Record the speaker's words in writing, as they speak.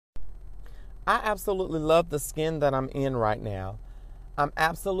I absolutely love the skin that I'm in right now. I'm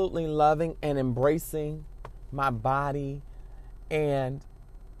absolutely loving and embracing my body, and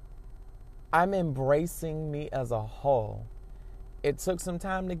I'm embracing me as a whole. It took some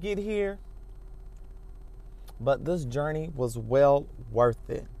time to get here, but this journey was well worth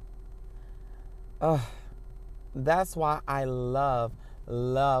it. That's why I love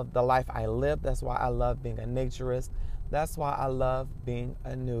the life I live. That's why I love being a naturist. That's why I love being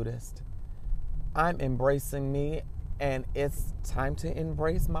a nudist. I'm embracing me, and it's time to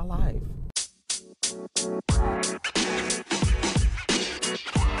embrace my life.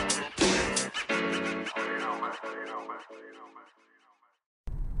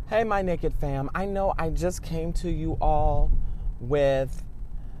 Hey, my naked fam. I know I just came to you all with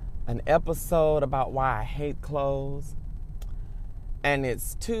an episode about why I hate clothes. And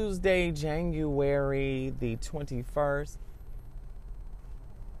it's Tuesday, January the 21st.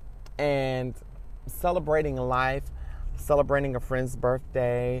 And celebrating life, celebrating a friend's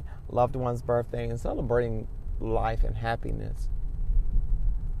birthday, loved one's birthday, and celebrating life and happiness.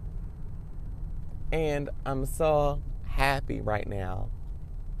 And I'm so happy right now.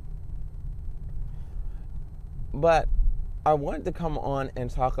 But I wanted to come on and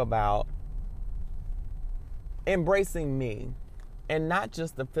talk about embracing me, and not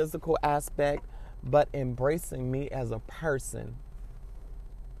just the physical aspect, but embracing me as a person.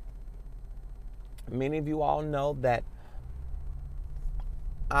 Many of you all know that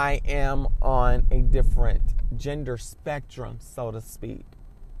I am on a different gender spectrum, so to speak.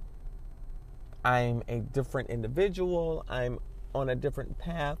 I'm a different individual. I'm on a different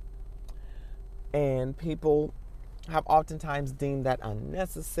path. And people have oftentimes deemed that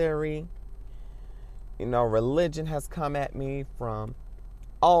unnecessary. You know, religion has come at me from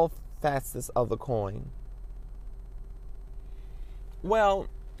all facets of the coin. Well,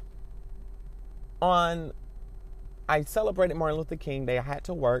 I celebrated Martin Luther King Day. I had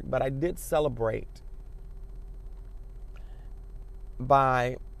to work, but I did celebrate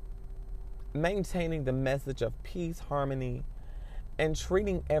by maintaining the message of peace, harmony, and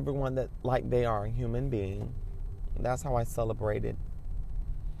treating everyone like they are a human being. That's how I celebrated.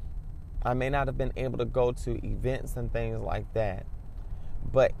 I may not have been able to go to events and things like that,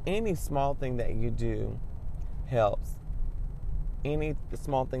 but any small thing that you do helps. Any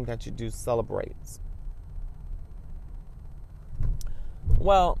small thing that you do celebrates.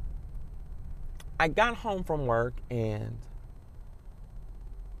 Well, I got home from work and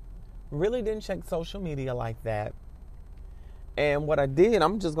really didn't check social media like that. And what I did,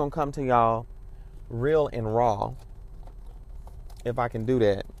 I'm just going to come to y'all real and raw, if I can do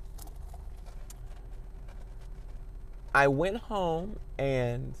that. I went home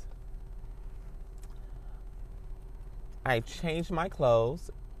and I changed my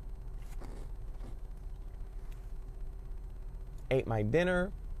clothes, ate my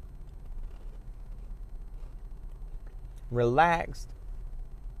dinner, relaxed,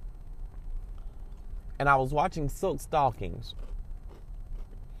 and I was watching Silk Stockings.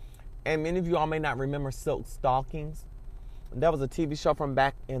 And many of you all may not remember Silk Stockings. That was a TV show from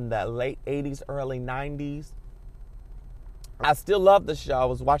back in the late 80s, early 90s. I still love the show. I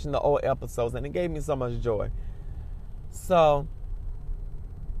was watching the old episodes, and it gave me so much joy. So,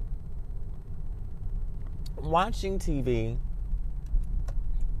 watching TV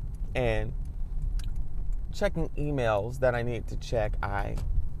and checking emails that I need to check, I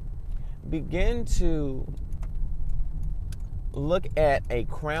began to look at a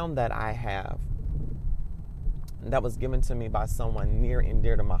crown that I have that was given to me by someone near and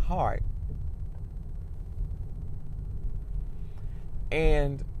dear to my heart.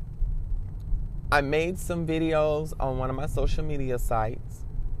 And I made some videos on one of my social media sites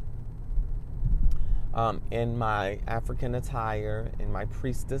in my African attire, in my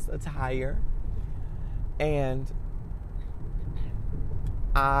priestess attire. And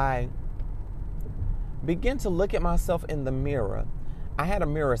I began to look at myself in the mirror. I had a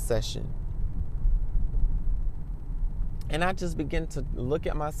mirror session. And I just began to look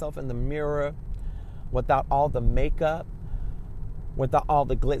at myself in the mirror without all the makeup, without all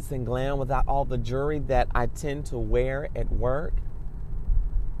the glitz and glam, without all the jewelry that I tend to wear at work.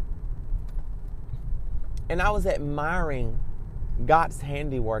 And I was admiring God's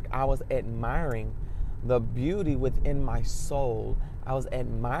handiwork. I was admiring the beauty within my soul. I was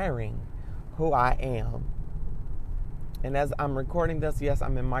admiring who I am. And as I'm recording this, yes,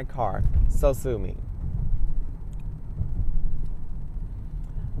 I'm in my car, so sue me.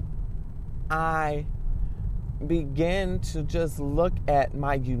 I began to just look at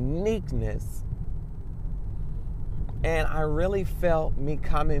my uniqueness And I really felt me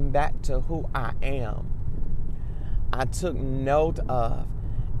coming back to who I am. I took note of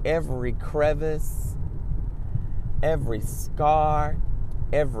every crevice, every scar,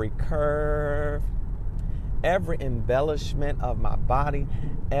 every curve, every embellishment of my body,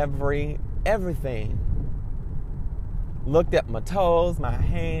 everything. Looked at my toes, my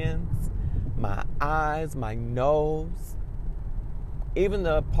hands, my eyes, my nose, even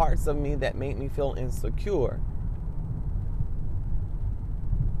the parts of me that made me feel insecure.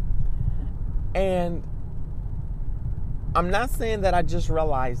 And I'm not saying that I just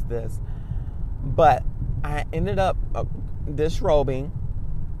realized this, but I ended up disrobing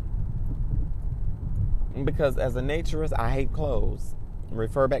because as a naturist, I hate clothes.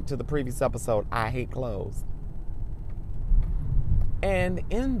 Refer back to the previous episode, I hate clothes. And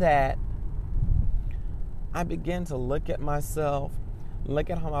in that, I began to look at myself, look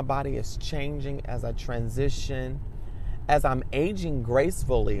at how my body is changing as I transition, as I'm aging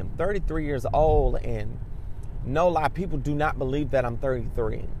gracefully. I'm 33 years old, and no lie, people do not believe that I'm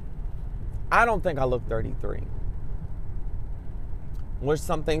 33. I don't think I look 33. Wish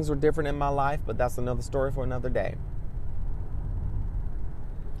some things were different in my life, but that's another story for another day.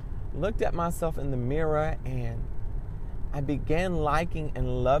 Looked at myself in the mirror, and I began liking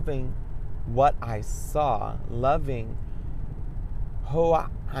and loving what I saw, loving who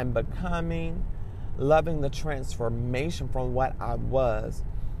I'm becoming, loving the transformation from what I was,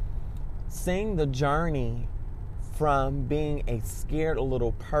 seeing the journey from being a scared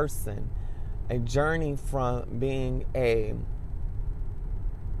little person, a journey from being a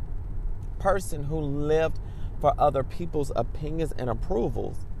person who lived for other people's opinions and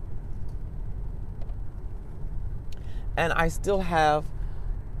approvals. And I still have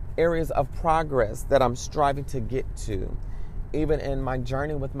areas of progress that I'm striving to get to, even in my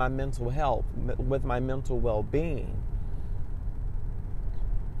journey with my mental health, with my mental well-being.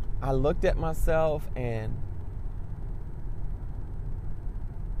 I looked at myself and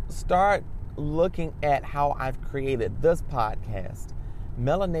start looking at how I've created this podcast,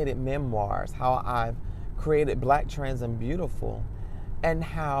 Melanated Memoirs, how I've created Black, Trans, and Beautiful, and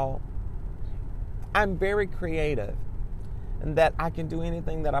how I'm very creative and that I can do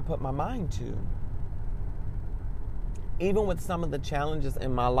anything that I put my mind to. Even with some of the challenges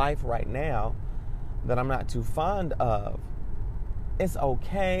in my life right now that I'm not too fond of, it's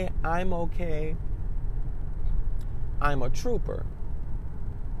okay. I'm okay. I'm a trooper.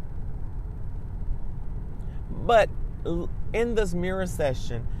 But in this mirror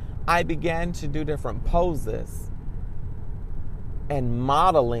session, I began to do different poses and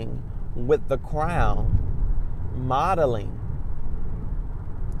modeling with the crown, modeling,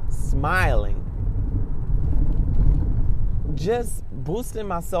 smiling, just boosting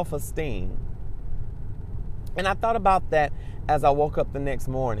my self-esteem. And I thought about that as I woke up this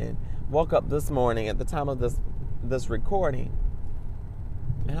morning at the time of this recording.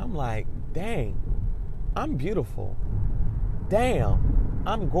 And I'm like, dang, I'm beautiful. Damn,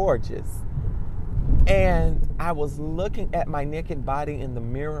 I'm gorgeous. And I was looking at my naked body in the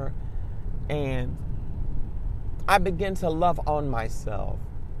mirror, and I began to love on myself.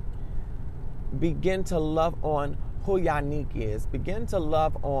 Begin to love on who Yannick is. Begin to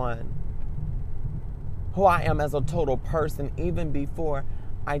love on who I am as a total person, even before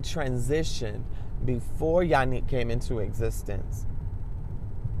I transitioned, before Yannick came into existence.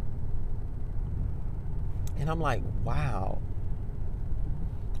 And I'm like, wow.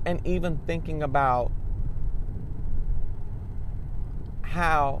 And even thinking about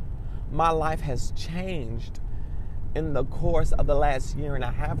how my life has changed in the course of the last year and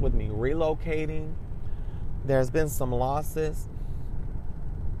a half with me relocating. There's been some losses.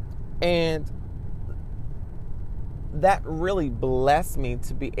 And that really blessed me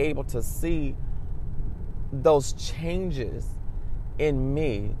to be able to see those changes in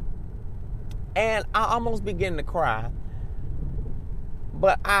me. And I almost began to cry.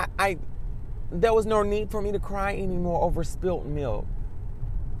 But there was no need for me to cry anymore over spilt milk.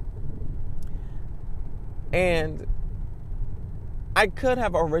 And I could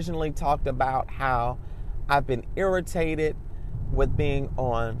have originally talked about how I've been irritated with being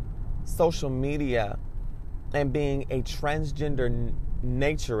on social media and being a transgender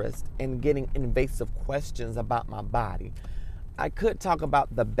naturist and getting invasive questions about my body. I could talk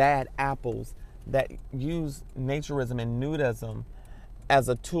about the bad apples that use naturism and nudism as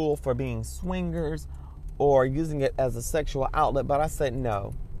a tool for being swingers or using it as a sexual outlet, but I said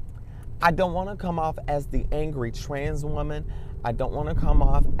no. I don't want to come off as the angry trans woman. I don't want to come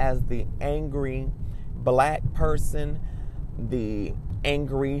off as the angry Black person, the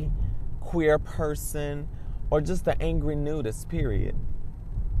angry queer person, or just the angry nudist, period.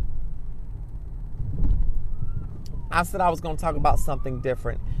 I said I was going to talk about something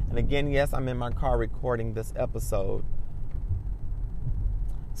different. And again, yes, I'm in my car recording this episode.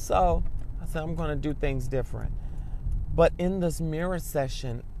 So I said I'm going to do things different. But in this mirror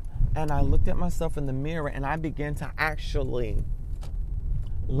session, and I looked at myself in the mirror, and I began to actually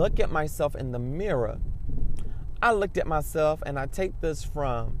look at myself in the mirror. I looked at myself, and I take this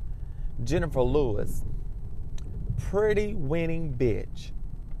from Jennifer Lewis. Pretty winning bitch.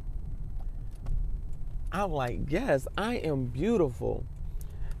 I'm like, yes, I am beautiful.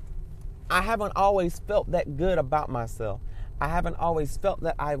 I haven't always felt that good about myself. I haven't always felt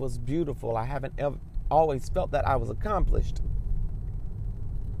that I was beautiful. I haven't always felt that I was accomplished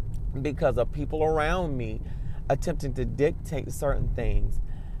because of people around me attempting to dictate certain things,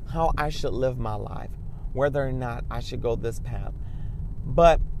 how I should live my life, whether or not I should go this path.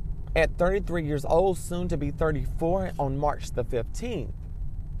 But at 33 years old, soon to be 34 on March the 15th,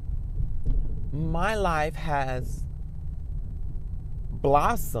 my life has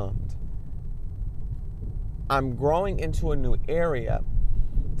blossomed. I'm growing into a new area,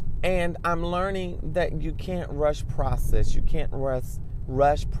 and I'm learning that you can't rush process. You can't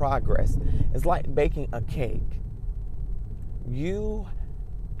rush progress. It's like baking a cake. You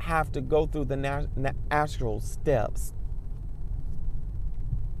have to go through the natural steps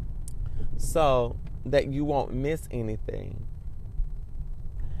so that you won't miss anything.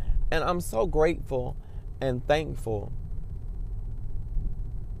 And I'm so grateful and thankful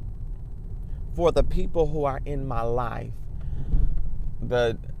for the people who are in my life.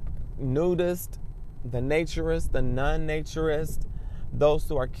 The nudist, the naturist, the non-naturist, those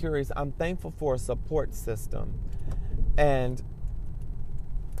who are curious. I'm thankful for a support system. And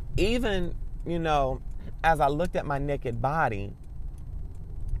even, as I looked at my naked body,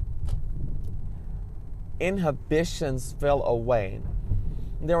 inhibitions fell away.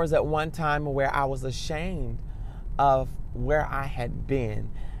 There was at one time where I was ashamed of where I had been.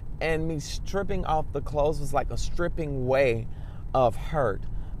 And me stripping off the clothes was like a stripping away of hurt,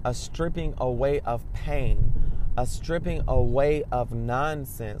 a stripping away of pain, a stripping away of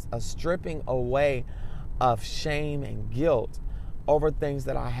nonsense, a stripping away of shame and guilt over things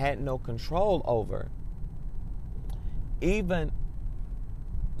that I had no control over. Even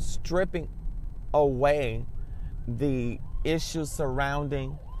stripping away the issues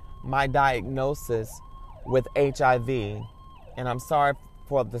surrounding my diagnosis with HIV. And I'm sorry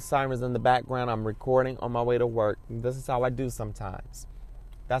for the sirens in the background. I'm recording on my way to work. This is how I do sometimes.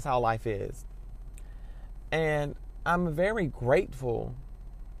 That's how life is. And I'm very grateful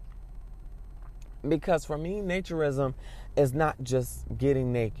because for me, naturism is not just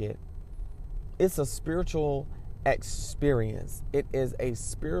getting naked. It's a spiritual experience. It is a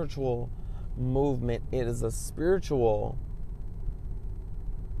spiritual movement. It's a spiritual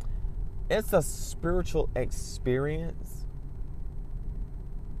experience.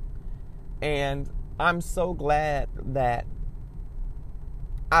 And I'm so glad that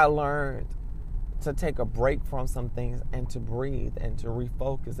I learned to take a break from some things and to breathe and to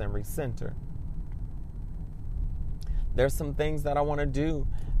refocus and recenter. There's some things that I want to do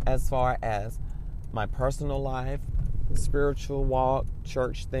as far as my personal life, spiritual walk,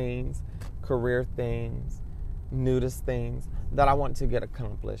 church things, career things, nudist things that I want to get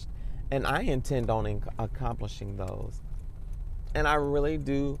accomplished. And I intend on accomplishing those. And I really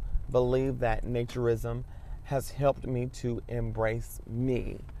do believe that naturism has helped me to embrace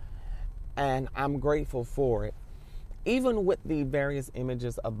me. And I'm grateful for it. Even with the various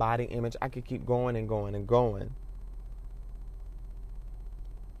images of body image, I could keep going and going and going.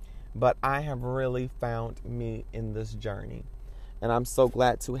 But I have really found me in this journey. And I'm so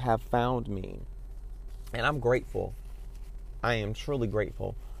glad to have found me. And I'm grateful. I am truly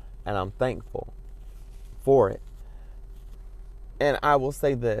grateful. And I'm thankful for it. And I will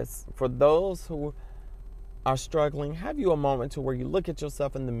say this, for those who are struggling, have you a moment to where you look at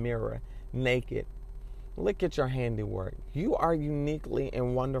yourself in the mirror naked. Look at your handiwork. You are uniquely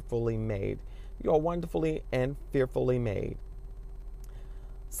and wonderfully made. You are wonderfully and fearfully made.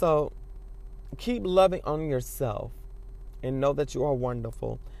 So keep loving on yourself and know that you are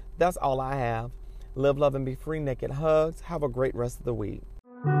wonderful. That's all I have. Live, love, and be free. Naked hugs. Have a great rest of the week.